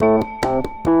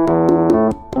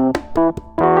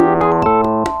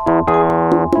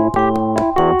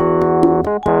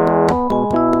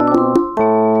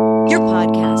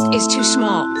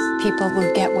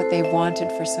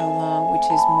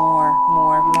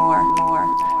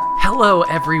Hello,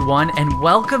 everyone, and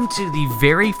welcome to the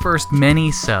very first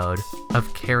mini-sode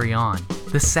of Carry On,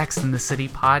 the Sex and the City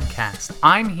podcast.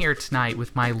 I'm here tonight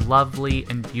with my lovely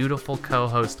and beautiful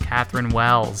co-host, Catherine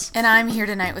Wells. And I'm here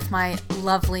tonight with my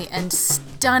lovely and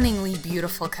stunningly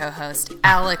beautiful co-host,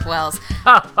 Alec Wells.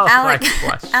 Alec,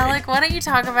 why don't you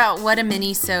talk about what a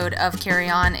mini-sode of Carry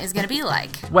On is going to be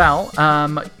like? Well,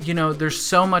 there's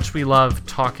so much we love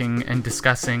talking and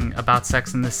discussing about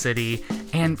Sex and the City,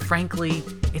 and frankly,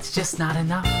 it's just not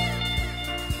enough.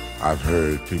 I've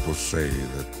heard people say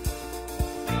that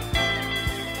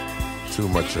too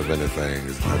much of anything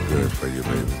is not good for you,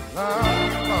 baby.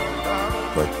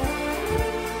 But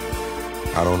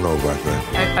I don't know about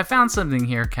that. I found something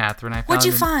here, Catherine. What'd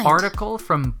you find? Article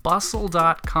from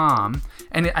bustle.com,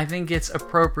 and I think it's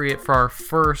appropriate for our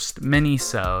first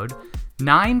mini-sode.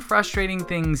 9 frustrating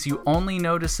things you only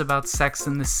notice about Sex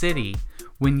and the City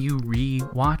when you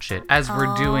re-watch it, as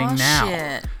we're doing now.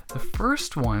 Shit. The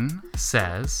first one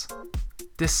says,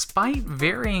 despite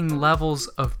varying levels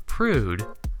of prude,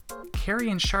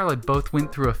 Carrie and Charlotte both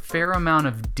went through a fair amount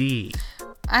of D.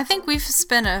 I think we've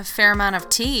spent a fair amount of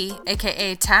tea,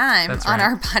 aka time, That's on right.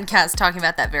 our podcast talking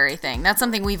about that very thing. That's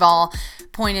something we've all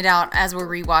pointed out as we're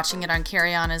rewatching it on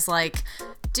Carry On, is like,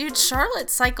 dude,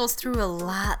 Charlotte cycles through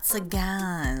lots of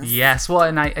guys. Yes, well,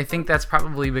 and I think that's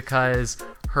probably because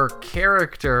her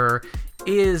character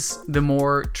is the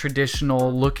more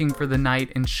traditional, looking for the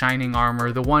knight in shining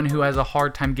armor, the one who has a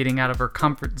hard time getting out of her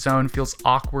comfort zone, feels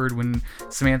awkward when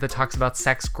Samantha talks about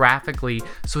sex graphically.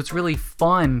 So it's really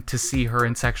fun to see her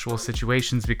in sexual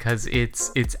situations because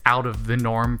it's out of the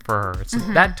norm for her. So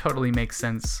that totally makes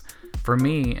sense for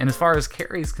me. And as far as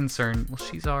Carrie's concerned, well,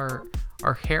 she's our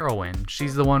heroine.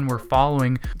 She's the one we're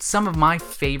following. Some of my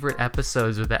favorite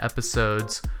episodes are the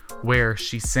episodes where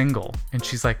she's single and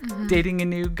she's like dating a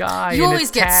new guy. You and always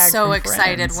it's get tagged so from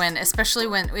excited friends. especially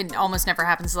when it almost never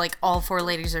happens, like all 4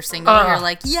 ladies are single. You're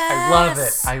like,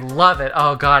 yes! I love it.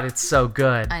 Oh God, it's so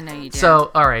good. I know you do. So,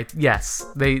 all right, yes,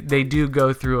 they do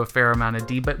go through a fair amount of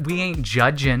D, but we ain't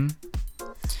judging.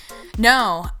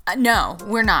 No,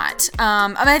 we're not.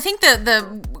 I think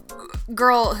the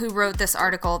girl who wrote this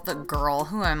article, the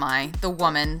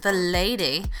woman, the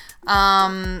lady,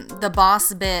 the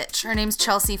boss bitch, her name's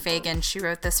Chelsea Fagan. She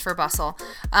wrote this for Bustle.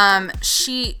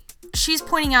 She's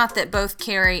pointing out that both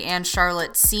Carrie and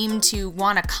Charlotte seem to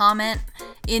want to comment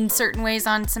in certain ways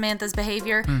on Samantha's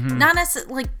behavior. Not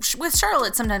necessarily, like, with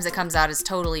Charlotte, sometimes it comes out as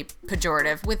totally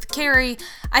pejorative. With Carrie,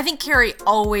 I think Carrie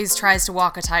always tries to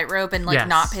walk a tightrope and, like,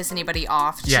 not piss anybody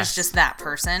off. Yes. She's just that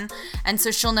person. And so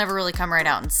she'll never really come right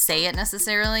out and say it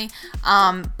necessarily.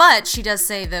 But she does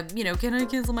say the, can I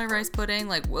cancel my rice pudding?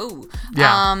 Like, whoa.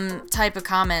 Type of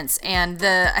comments. And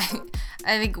I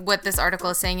think what this article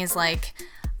is saying is, like,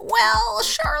 well,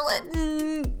 Charlotte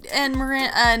and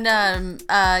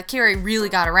Carrie really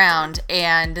got around,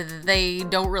 and they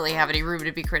don't really have any room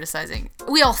to be criticizing.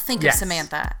 We all think of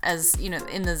Samantha as,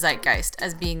 in the zeitgeist,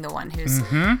 as being the one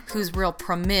who's real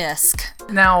promiscuous.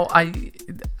 Now,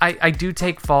 I do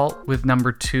take fault with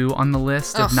number 2 on the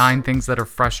list of 9 things that are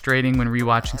frustrating when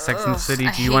rewatching Sex and the City.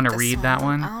 Do you want to read that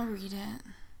one? I'll read it.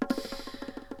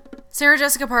 Sarah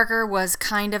Jessica Parker was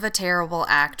kind of a terrible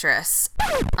actress.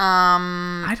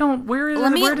 I don't.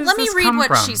 Let me read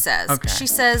what she says. Okay. She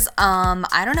says,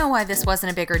 I don't know why this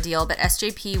wasn't a bigger deal, but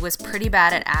SJP was pretty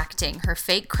bad at acting. Her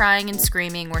fake crying and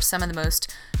screaming were some of the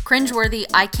most cringeworthy,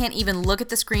 I can't even look at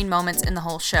the screen moments in the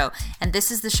whole show. And this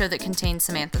is the show that contains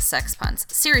Samantha's sex puns.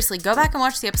 Seriously, go back and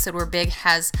watch the episode where Big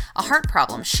has a heart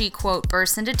problem. She, quote,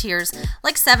 bursts into tears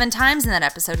like 7 times in that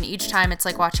episode, and each time it's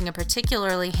like watching a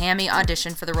particularly hammy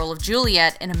audition for the role of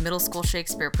Juliet in a middle school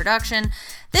Shakespeare production.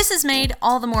 This is made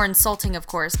all the more insulting, of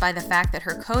course, by the fact that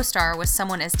her co-star was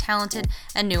someone as talented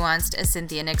and nuanced as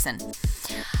Cynthia Nixon.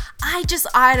 I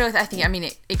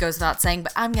think it goes without saying,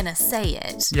 but I'm gonna say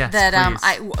it. Yes, that please.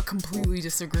 I completely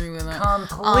disagree with it.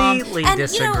 Completely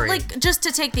disagree. Like, just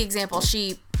to take the example,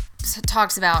 she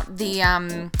talks about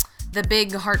the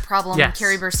big heart problem,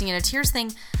 Carrie bursting into tears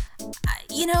thing.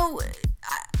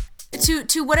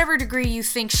 To whatever degree you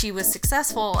think she was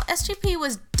successful, SJP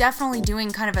was definitely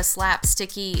doing kind of a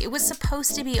slapsticky. It was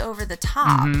supposed to be over the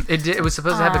top. It was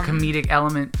supposed to have a comedic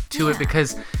element to it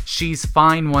because she's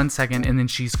fine one second and then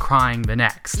she's crying the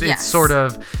next. Yes. It's sort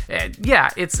of,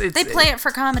 it's. They play it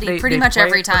for comedy pretty much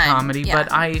every time. For comedy, Yeah.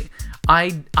 but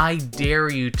I dare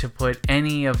you to put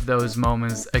any of those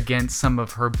moments against some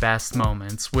of her best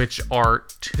moments, which are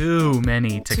too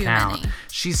many to count.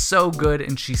 She's so good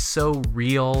and she's so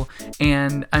real.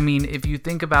 And I mean, if you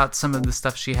think about some of the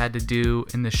stuff she had to do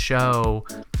in the show,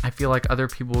 I feel like other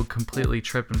people would completely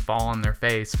trip and fall on their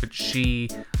face, but she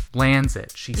lands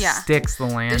it. She sticks the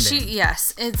landing.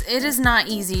 It is not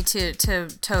easy to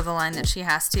toe the line that she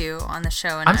has to on the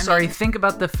show. And I'm sorry, think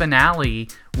about the finale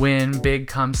when Big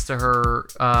comes to her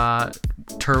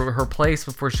place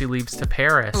before she leaves to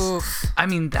Paris. Oof. I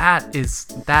mean, that is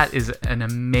an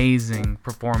amazing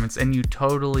performance, and you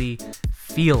totally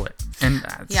feel it. And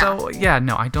so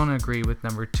I don't agree with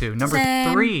number 2. Number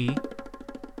 3,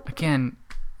 again,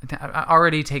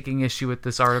 already taking issue with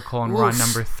this article, and we're on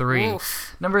number 3.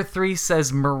 Oof. Number 3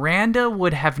 says Miranda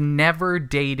would have never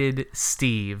dated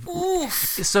Steve. Oof.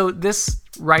 So this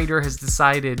writer has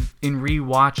decided in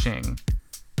rewatching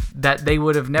that they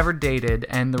would have never dated,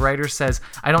 and the writer says,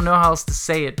 I don't know how else to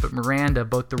say it, but Miranda,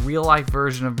 both the real-life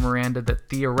version of Miranda that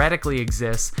theoretically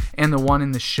exists and the one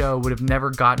in the show, would have never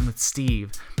gotten with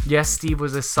Steve. Yes, Steve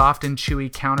was a soft and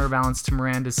chewy counterbalance to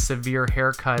Miranda's severe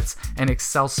haircuts and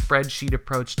Excel spreadsheet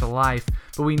approach to life,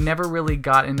 but we never really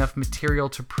got enough material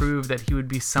to prove that he would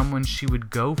be someone she would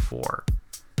go for.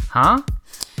 Huh?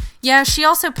 Yeah, she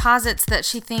also posits that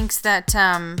she thinks that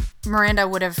Miranda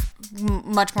would have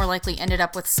much more likely ended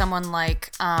up with someone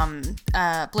like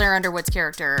Blair Underwood's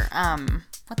character.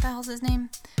 What the hell's his name?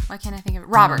 Why can't I think of it?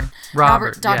 Robert.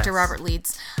 Dr. Robert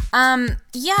Leeds.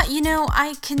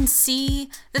 I can see...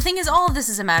 The thing is, all of this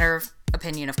is a matter of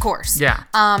opinion, of course. Yeah.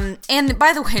 And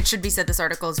by the way, it should be said this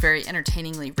article is very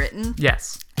entertainingly written.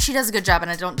 Yes. She does a good job, and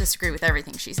I don't disagree with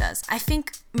everything she says. I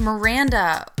think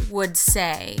Miranda would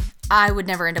say, I would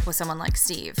never end up with someone like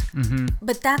Steve. Mm-hmm.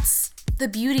 But that's the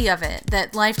beauty of it,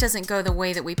 that life doesn't go the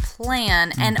way that we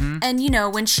plan. Mm-hmm.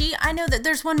 And when I know that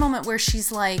there's one moment where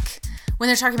she's like, when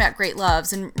they're talking about great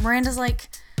loves, and Miranda's like,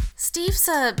 Steve's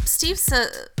a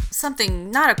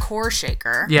something, not a core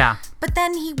shaker. Yeah. But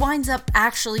then he winds up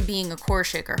actually being a core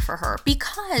shaker for her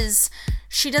because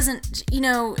she doesn't,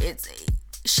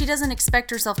 she doesn't expect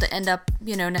herself to end up,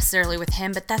 necessarily with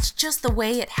him, but that's just the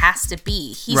way it has to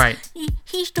be.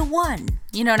 He's the one.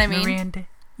 You know what I mean? Miranda,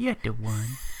 you're the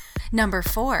one. Number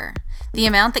 4, the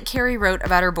amount that Carrie wrote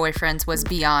about her boyfriends was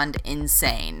beyond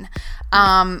insane.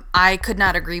 I could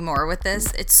not agree more with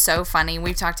this. It's so funny.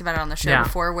 We've talked about it on the show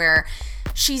before, where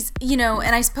she's,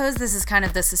 and I suppose this is kind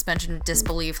of the suspension of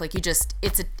disbelief. Like it's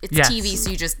TV, so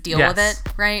you just deal with it,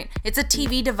 right? It's a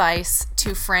TV device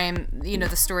to frame,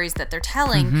 the stories that they're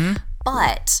telling. Mm-hmm.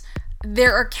 But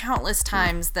there are countless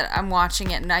times that I'm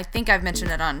watching it, and I think I've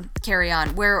mentioned it on Carry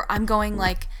On, where I'm going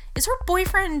like, is her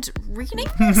boyfriend reading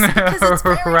this? Because it's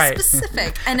very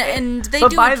specific. And they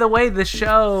But by the way, the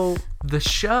show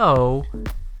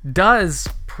does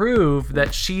prove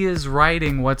that she is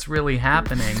writing what's really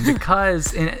happening,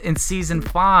 because in season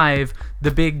 5,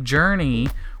 The Big Journey,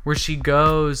 where she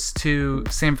goes to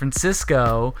San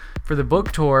Francisco for the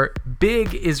book tour,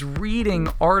 Big is reading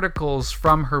articles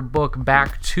from her book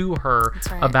back to her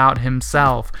about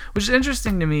himself, which is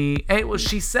interesting to me.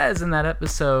 She says in that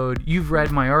episode, you've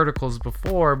read my articles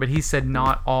before, but he said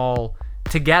not all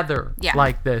together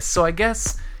like this. So I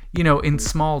guess, in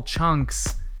small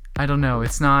chunks, I don't know.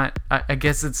 It's not. I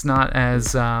guess it's not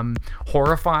as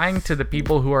horrifying to the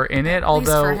people who are in it.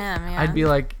 Although for him, I'd be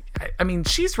like, I mean,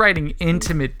 she's writing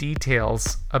intimate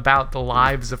details about the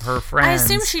lives of her friends. I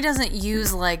assume she doesn't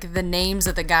use like the names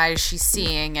of the guys she's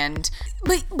seeing,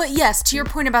 but yes, to your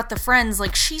point about the friends,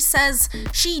 like she says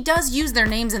she does use their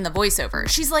names in the voiceover.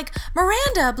 She's like,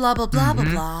 Miranda, blah blah blah blah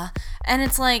blah. And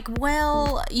it's like,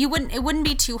 well, it wouldn't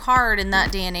be too hard in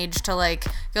that day and age to like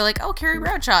go like, oh, Carrie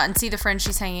Bradshaw, and see the friend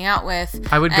she's hanging out with.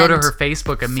 I would go to her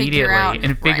Facebook immediately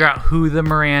and figure out who the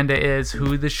Miranda is,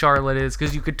 who the Charlotte is,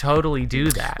 because you could totally do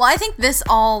that. Well, I think this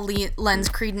all lends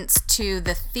credence to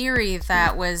the theory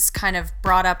that was kind of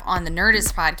brought up on the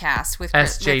Nerdist podcast with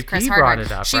Chris SJP Hardwick. brought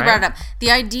it up, She brought it up.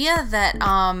 The idea that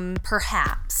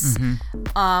perhaps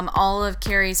all of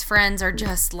Carrie's friends are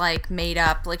just like made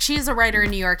up. Like she's a writer in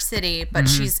New York City, but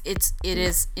it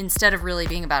is instead of really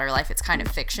being about her life, it's kind of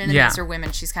fiction. And these are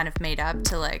women she's kind of made up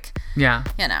to like,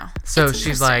 So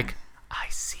she's like, I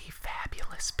see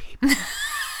fabulous people.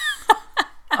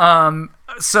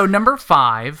 So number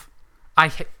 5,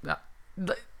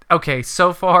 okay,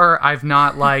 so far I've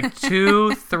not like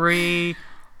 2, 3,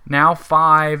 now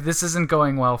 5. This isn't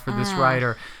going well for this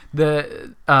writer.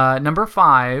 The number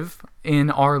 5 in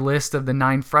our list of the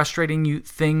 9 frustrating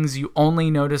things you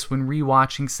only notice when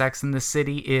rewatching Sex and the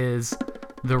City is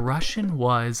the Russian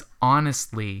was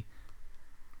honestly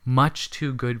much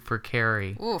too good for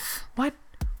Carrie. Oof.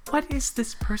 What is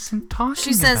this person talking about?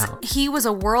 She says he was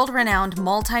a world-renowned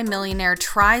multimillionaire,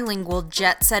 trilingual,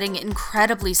 jet-setting,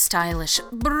 incredibly stylish,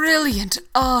 brilliant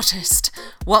artist.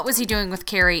 What was he doing with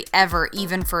Carrie ever,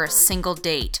 even for a single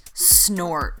date?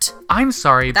 Snort. I'm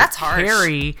sorry, That's but harsh.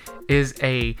 Carrie is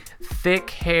a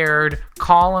thick-haired,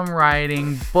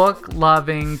 column-writing,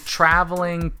 book-loving,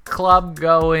 traveling,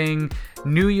 club-going,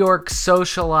 New York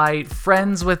socialite,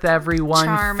 friends with everyone,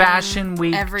 Charming, fashion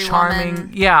week, every charming.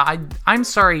 woman. Yeah, I'm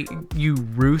sorry, you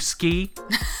Ruski.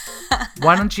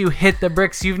 Why don't you hit the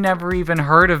bricks? You've never even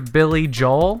heard of Billy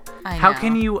Joel? I How know.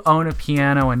 can you own a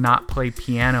piano and not play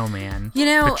Piano Man? You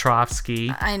know,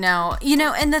 Petrovsky. I know.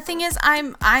 And the thing is,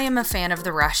 I am a fan of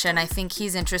the Russian. I think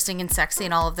he's interesting and sexy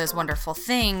and all of those wonderful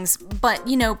things. But,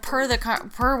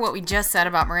 per what we just said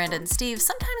about Miranda and Steve,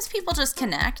 sometimes people just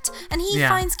connect. And he Yeah.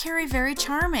 finds Carrie very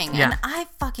charming. Yeah. And I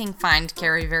fucking find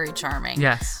Carrie very charming.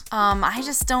 Yes. I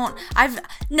just don't.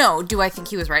 Do I think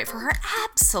he was right for her?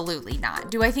 Absolutely not.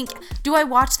 Do I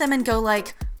watch them and go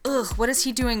like, ugh, what is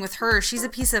he doing with her? She's a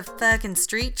piece of fucking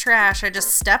street trash I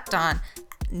just stepped on.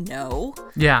 No.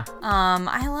 Yeah.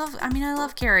 I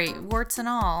love Carrie, warts and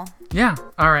all. Yeah.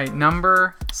 All right.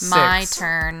 Number 6. My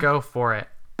turn. Go for it.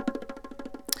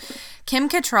 Kim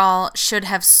Cattrall should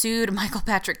have sued Michael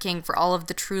Patrick King for all of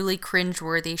the truly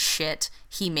cringeworthy shit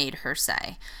he made her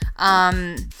say.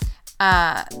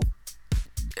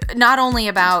 Not only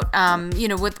about,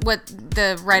 what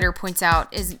the writer points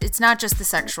out is it's not just the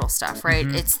sexual stuff, right?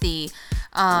 Mm-hmm. It's the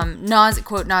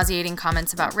quote, nauseating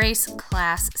comments about race,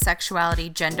 class, sexuality,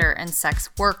 gender, and sex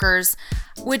workers,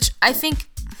 which I think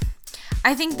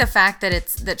the fact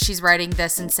that she's writing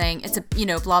this and saying it's a,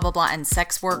 blah, blah, blah, and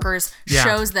sex workers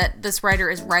shows that this writer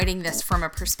is writing this from a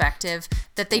perspective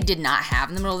that they did not have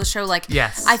in the middle of the show. Like,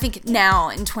 Yes. I think now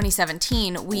in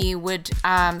 2017, we would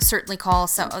certainly call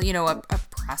a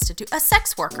prostitute a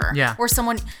sex worker. Yeah. Or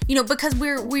someone, because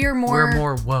we're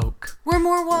more woke. We're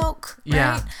more woke.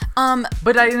 Right? Yeah.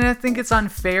 But I think it's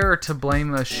unfair to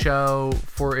blame a show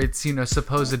for its,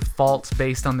 supposed faults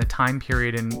based on the time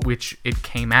period in which it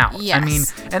came out. Yes. I mean,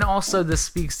 and also this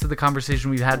speaks to the conversation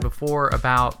we've had before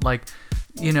about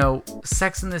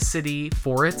Sex and the City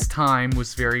for its time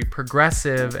was very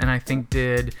progressive, and I think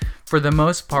did, for the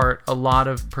most part, a lot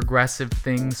of progressive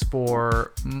things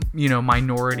for,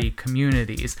 minority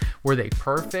communities. Were they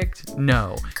perfect?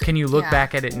 No. Can you look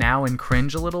back at it now and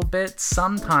cringe a little bit?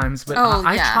 Sometimes, but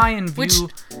I try and view...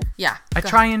 I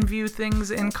try and view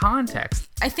things in context.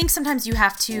 I think sometimes you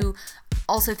have to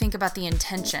also think about the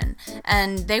intention,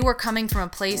 and they were coming from a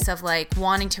place of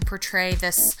wanting to portray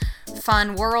this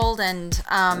fun world and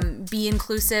be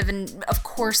inclusive, and of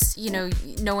course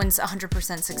no one's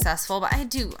 100% successful, but I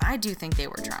do think they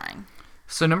were trying.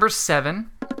 So number 7,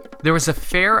 there was a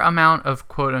fair amount of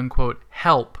quote unquote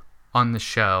help on the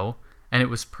show, and it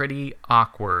was pretty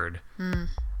awkward.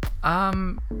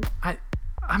 I'm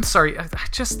sorry, I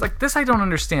just this I don't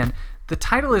understand. The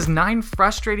title is 9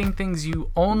 Frustrating Things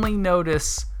You Only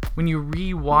Notice When You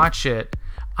Rewatch It.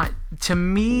 To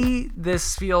me,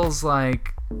 this feels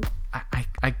like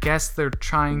I guess they're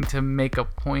trying to make a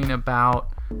point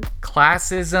about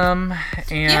classism,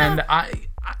 and I'm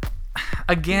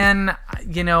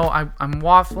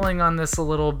waffling on this a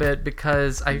little bit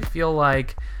because I feel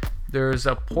like there's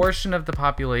a portion of the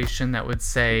population that would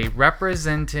say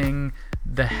representing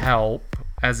the help,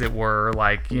 as it were,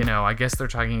 I guess they're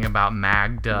talking about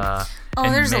Magda. Oh,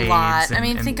 and there's a maids lot. and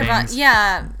Think things.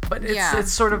 about, But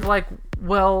it's sort of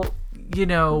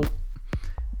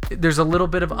there's a little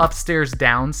bit of upstairs,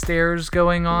 downstairs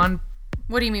going on.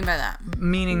 What do you mean by that?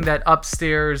 Meaning that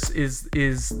upstairs is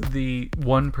the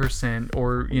 1%,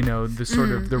 or the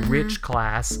sort of the rich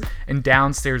class, and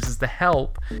downstairs is the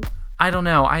help. I don't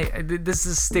know. This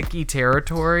is sticky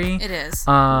territory. It is.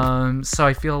 So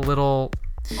I feel a little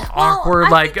awkward.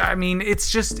 It's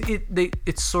just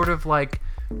it's sort of like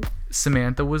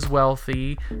Samantha was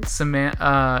wealthy.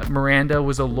 Miranda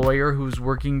was a lawyer who was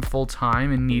working full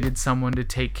time and needed someone to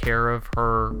take care of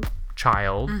her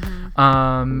child.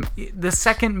 The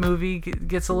second movie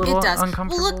gets a little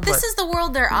uncomfortable. Well, look, this is the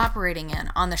world they're operating in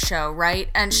on the show, right?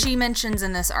 And she mentions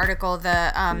in this article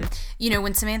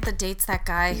when Samantha dates that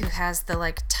guy who has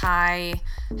the Thai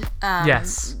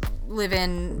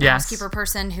live-in housekeeper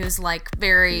person who's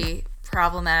very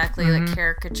problematically like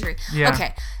caricature. Yeah.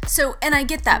 Okay. So, and I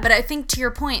get that, but I think to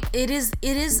your point, it is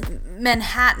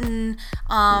Manhattan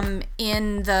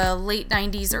in the late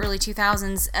 90s, early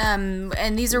 2000s,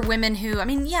 and these are women who, I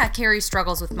mean, yeah, Carrie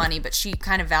struggles with money, but she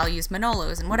kind of values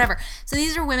Manolos and whatever. So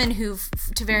these are women who,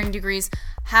 to varying degrees,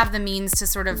 have the means to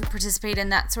sort of participate in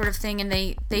that sort of thing, and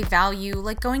they value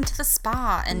like going to the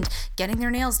spa and getting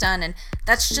their nails done, and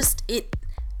that's just it.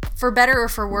 For better or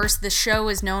for worse, the show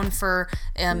is known for,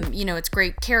 its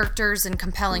great characters and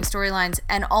compelling storylines,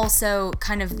 and also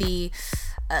kind of the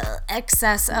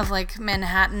excess of like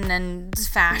Manhattan and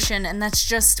fashion, and that's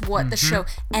just what the show.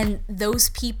 And those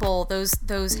people, those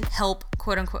help,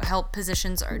 quote unquote help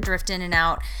positions, are drift in and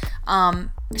out.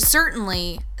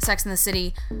 Certainly, Sex and the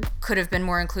City could have been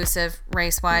more inclusive,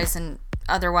 race-wise and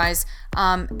otherwise,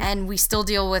 and we still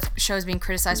deal with shows being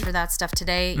criticized for that stuff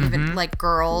today, even like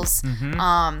Girls,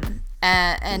 and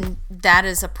that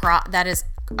is a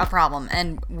problem,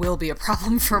 and will be a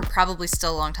problem for probably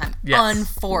still a long time. Yes.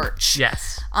 Unfortunately.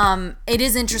 Yes. It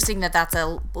is interesting that that's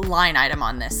a line item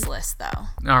on this list, though.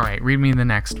 All right, read me the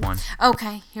next one.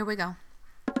 Okay, here we go.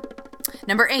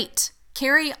 Number 8.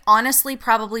 Carrie honestly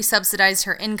probably subsidized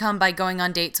her income by going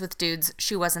on dates with dudes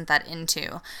she wasn't that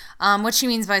into. What she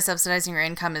means by subsidizing her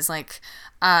income is like,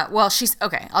 I'll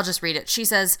just read it. She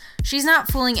says, she's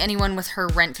not fooling anyone with her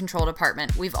rent-controlled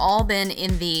apartment. We've all been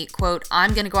in the, quote,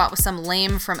 I'm going to go out with some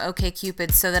lame from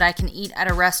OkCupid so that I can eat at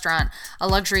a restaurant, a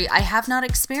luxury I have not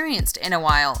experienced in a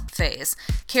while phase.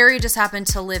 Carrie just happened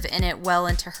to live in it well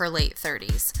into her late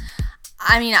 30s.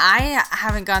 I mean, I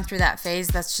haven't gone through that phase.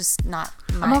 That's just not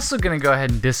my... I'm also going to go ahead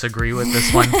and disagree with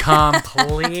this one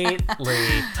completely.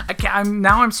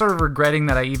 I'm sort of regretting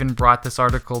that I even brought this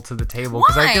article to the table,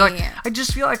 because I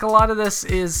just feel like a lot of this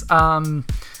is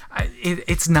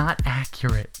it's not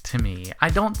accurate to me.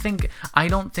 I don't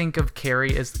think of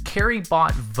Carrie as... Carrie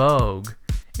bought Vogue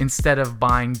instead of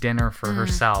buying dinner for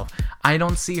herself. I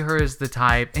don't see her as the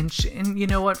type, and you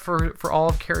know what, for all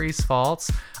of Carrie's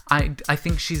faults, I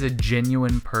think she's a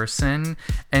genuine person,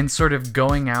 and sort of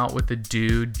going out with a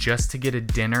dude just to get a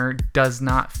dinner does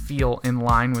not feel in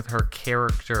line with her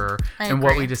character and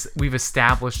what we've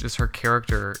established as her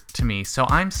character to me. So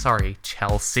I'm sorry,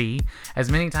 Chelsea. As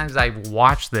many times as I've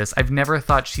watched this, I've never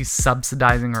thought she's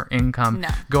subsidizing her income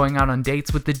going out on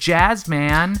dates with the jazz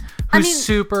man who's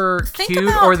super cute,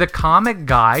 or the comic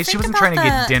guy. She wasn't trying to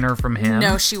get dinner from him.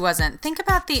 No, she wasn't. Think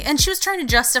about and she was trying to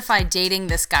justify dating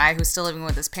this guy who's still living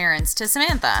with his parents to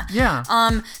Samantha. Yeah.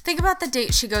 Think about the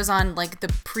date she goes on, like the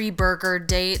pre-burger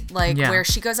date, where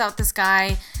she goes out with this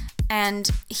guy, and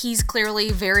he's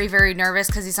clearly very, very nervous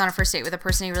because he's on a first date with a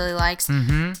person he really likes.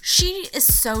 She is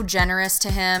so generous to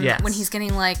him when he's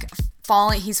getting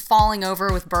he's falling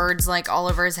over with birds all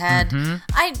over his head.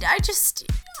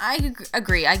 I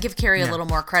agree. I give Carrie a little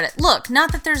more credit. Look,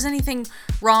 not that there's anything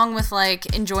wrong with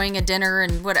enjoying a dinner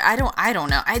and what I don't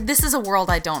know. This is a world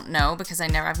I don't know, because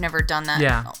I've never done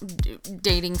that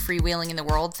dating, freewheeling in the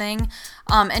world thing.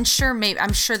 And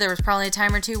I'm sure there was probably a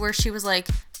time or two where she was like,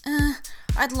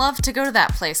 I'd love to go to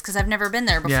that place because I've never been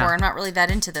there before. I'm not really that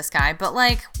into this guy, but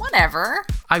whatever.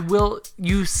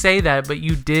 You say that, but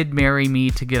you did marry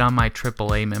me to get on my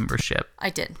AAA membership.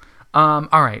 I did. All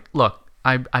right, look.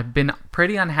 I've been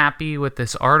pretty unhappy with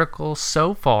this article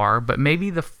so far, but maybe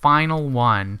the final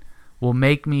one will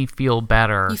make me feel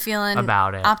better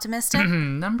about it. Optimistic?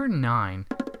 Number 9.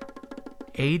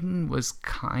 Aiden was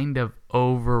kind of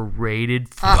overrated.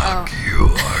 Fuck you,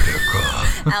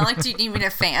 article. Alec, do you need me to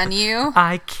fan you?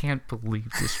 I can't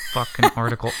believe this fucking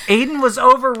article. Aiden was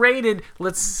overrated.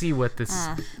 Let's see what this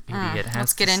idiot has to say.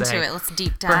 Let's get into it. Let's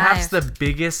deep dive. Perhaps the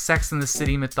biggest Sex and the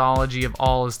City mythology of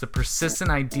all is the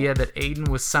persistent idea that Aiden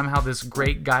was somehow this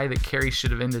great guy that Carrie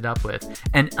should have ended up with.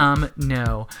 And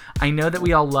no. I know that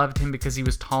we all loved him because he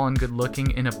was tall and good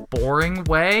looking in a boring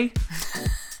way.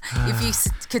 If you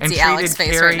could see Alec's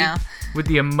face right now. With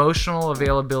the emotional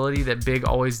availability that Big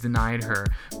always denied her.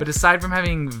 But aside from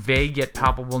having vague yet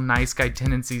palpable nice guy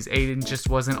tendencies, Aiden just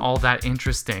wasn't all that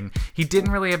interesting. He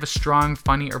didn't really have a strong,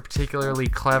 funny, or particularly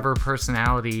clever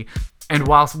personality. And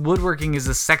whilst woodworking is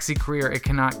a sexy career, it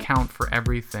cannot count for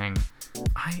everything.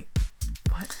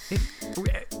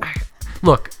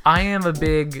 Look, I am a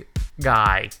Big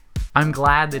guy. I'm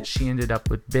glad that she ended up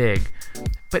with Big.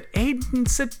 But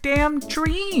Aiden's a damn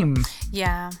dream.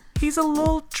 Yeah. He's a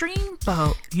little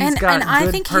dreamboat. And I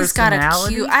think he's got a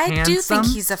cute. I do think handsome.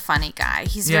 he's a funny guy.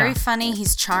 He's very funny.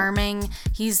 He's charming.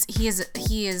 He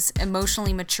is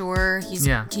emotionally mature.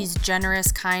 He's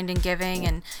generous, kind, and giving,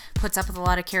 and puts up with a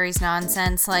lot of Carrie's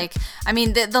nonsense.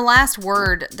 The last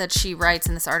word that she writes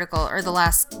in this article, or the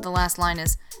last line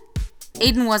is,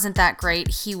 Aiden wasn't that great.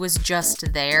 He was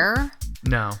just there.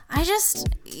 No.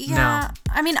 No.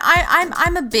 I mean,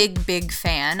 I'm a big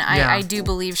fan. Yeah. I do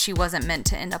believe she wasn't meant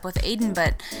to end up with Aiden,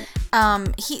 but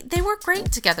they were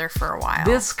great together for a while.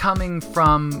 This coming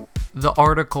from the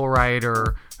article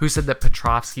writer who said that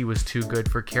Petrovsky was too good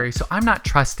for Carrie, so I'm not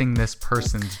trusting this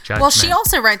person's judgment. Well, she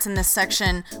also writes in this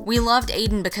section, we loved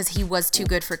Aiden because he was too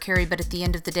good for Carrie, but at the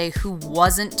end of the day, who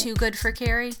wasn't too good for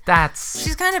Carrie? That's...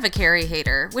 She's kind of a Carrie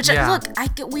hater, which, Yeah. look,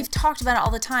 we've talked about it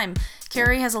all the time.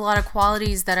 Carrie has a lot of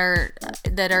qualities that are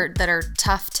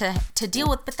tough to deal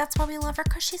with, but that's why we love her,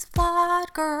 because she's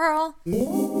flawed, girl.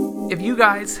 If you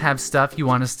guys have stuff you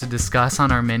want us to discuss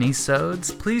on our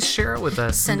mini-sodes, please share it with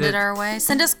us. Send it our way.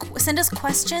 Send us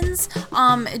questions.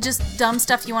 Just dumb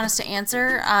stuff you want us to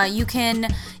answer. You can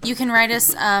write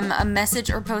us a message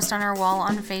or post on our wall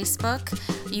on Facebook.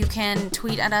 You can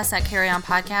tweet at us at Carry On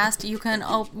Podcast. You can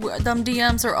them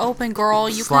DMs are open, girl.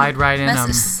 You slide can right in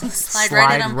them. Slide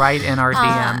right in our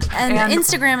DMs. And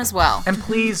Instagram as well. And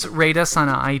please rate us on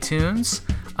iTunes.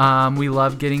 We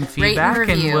love getting feedback, and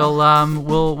review.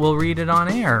 we'll read it on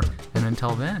air. And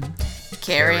until then,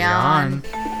 Carry on.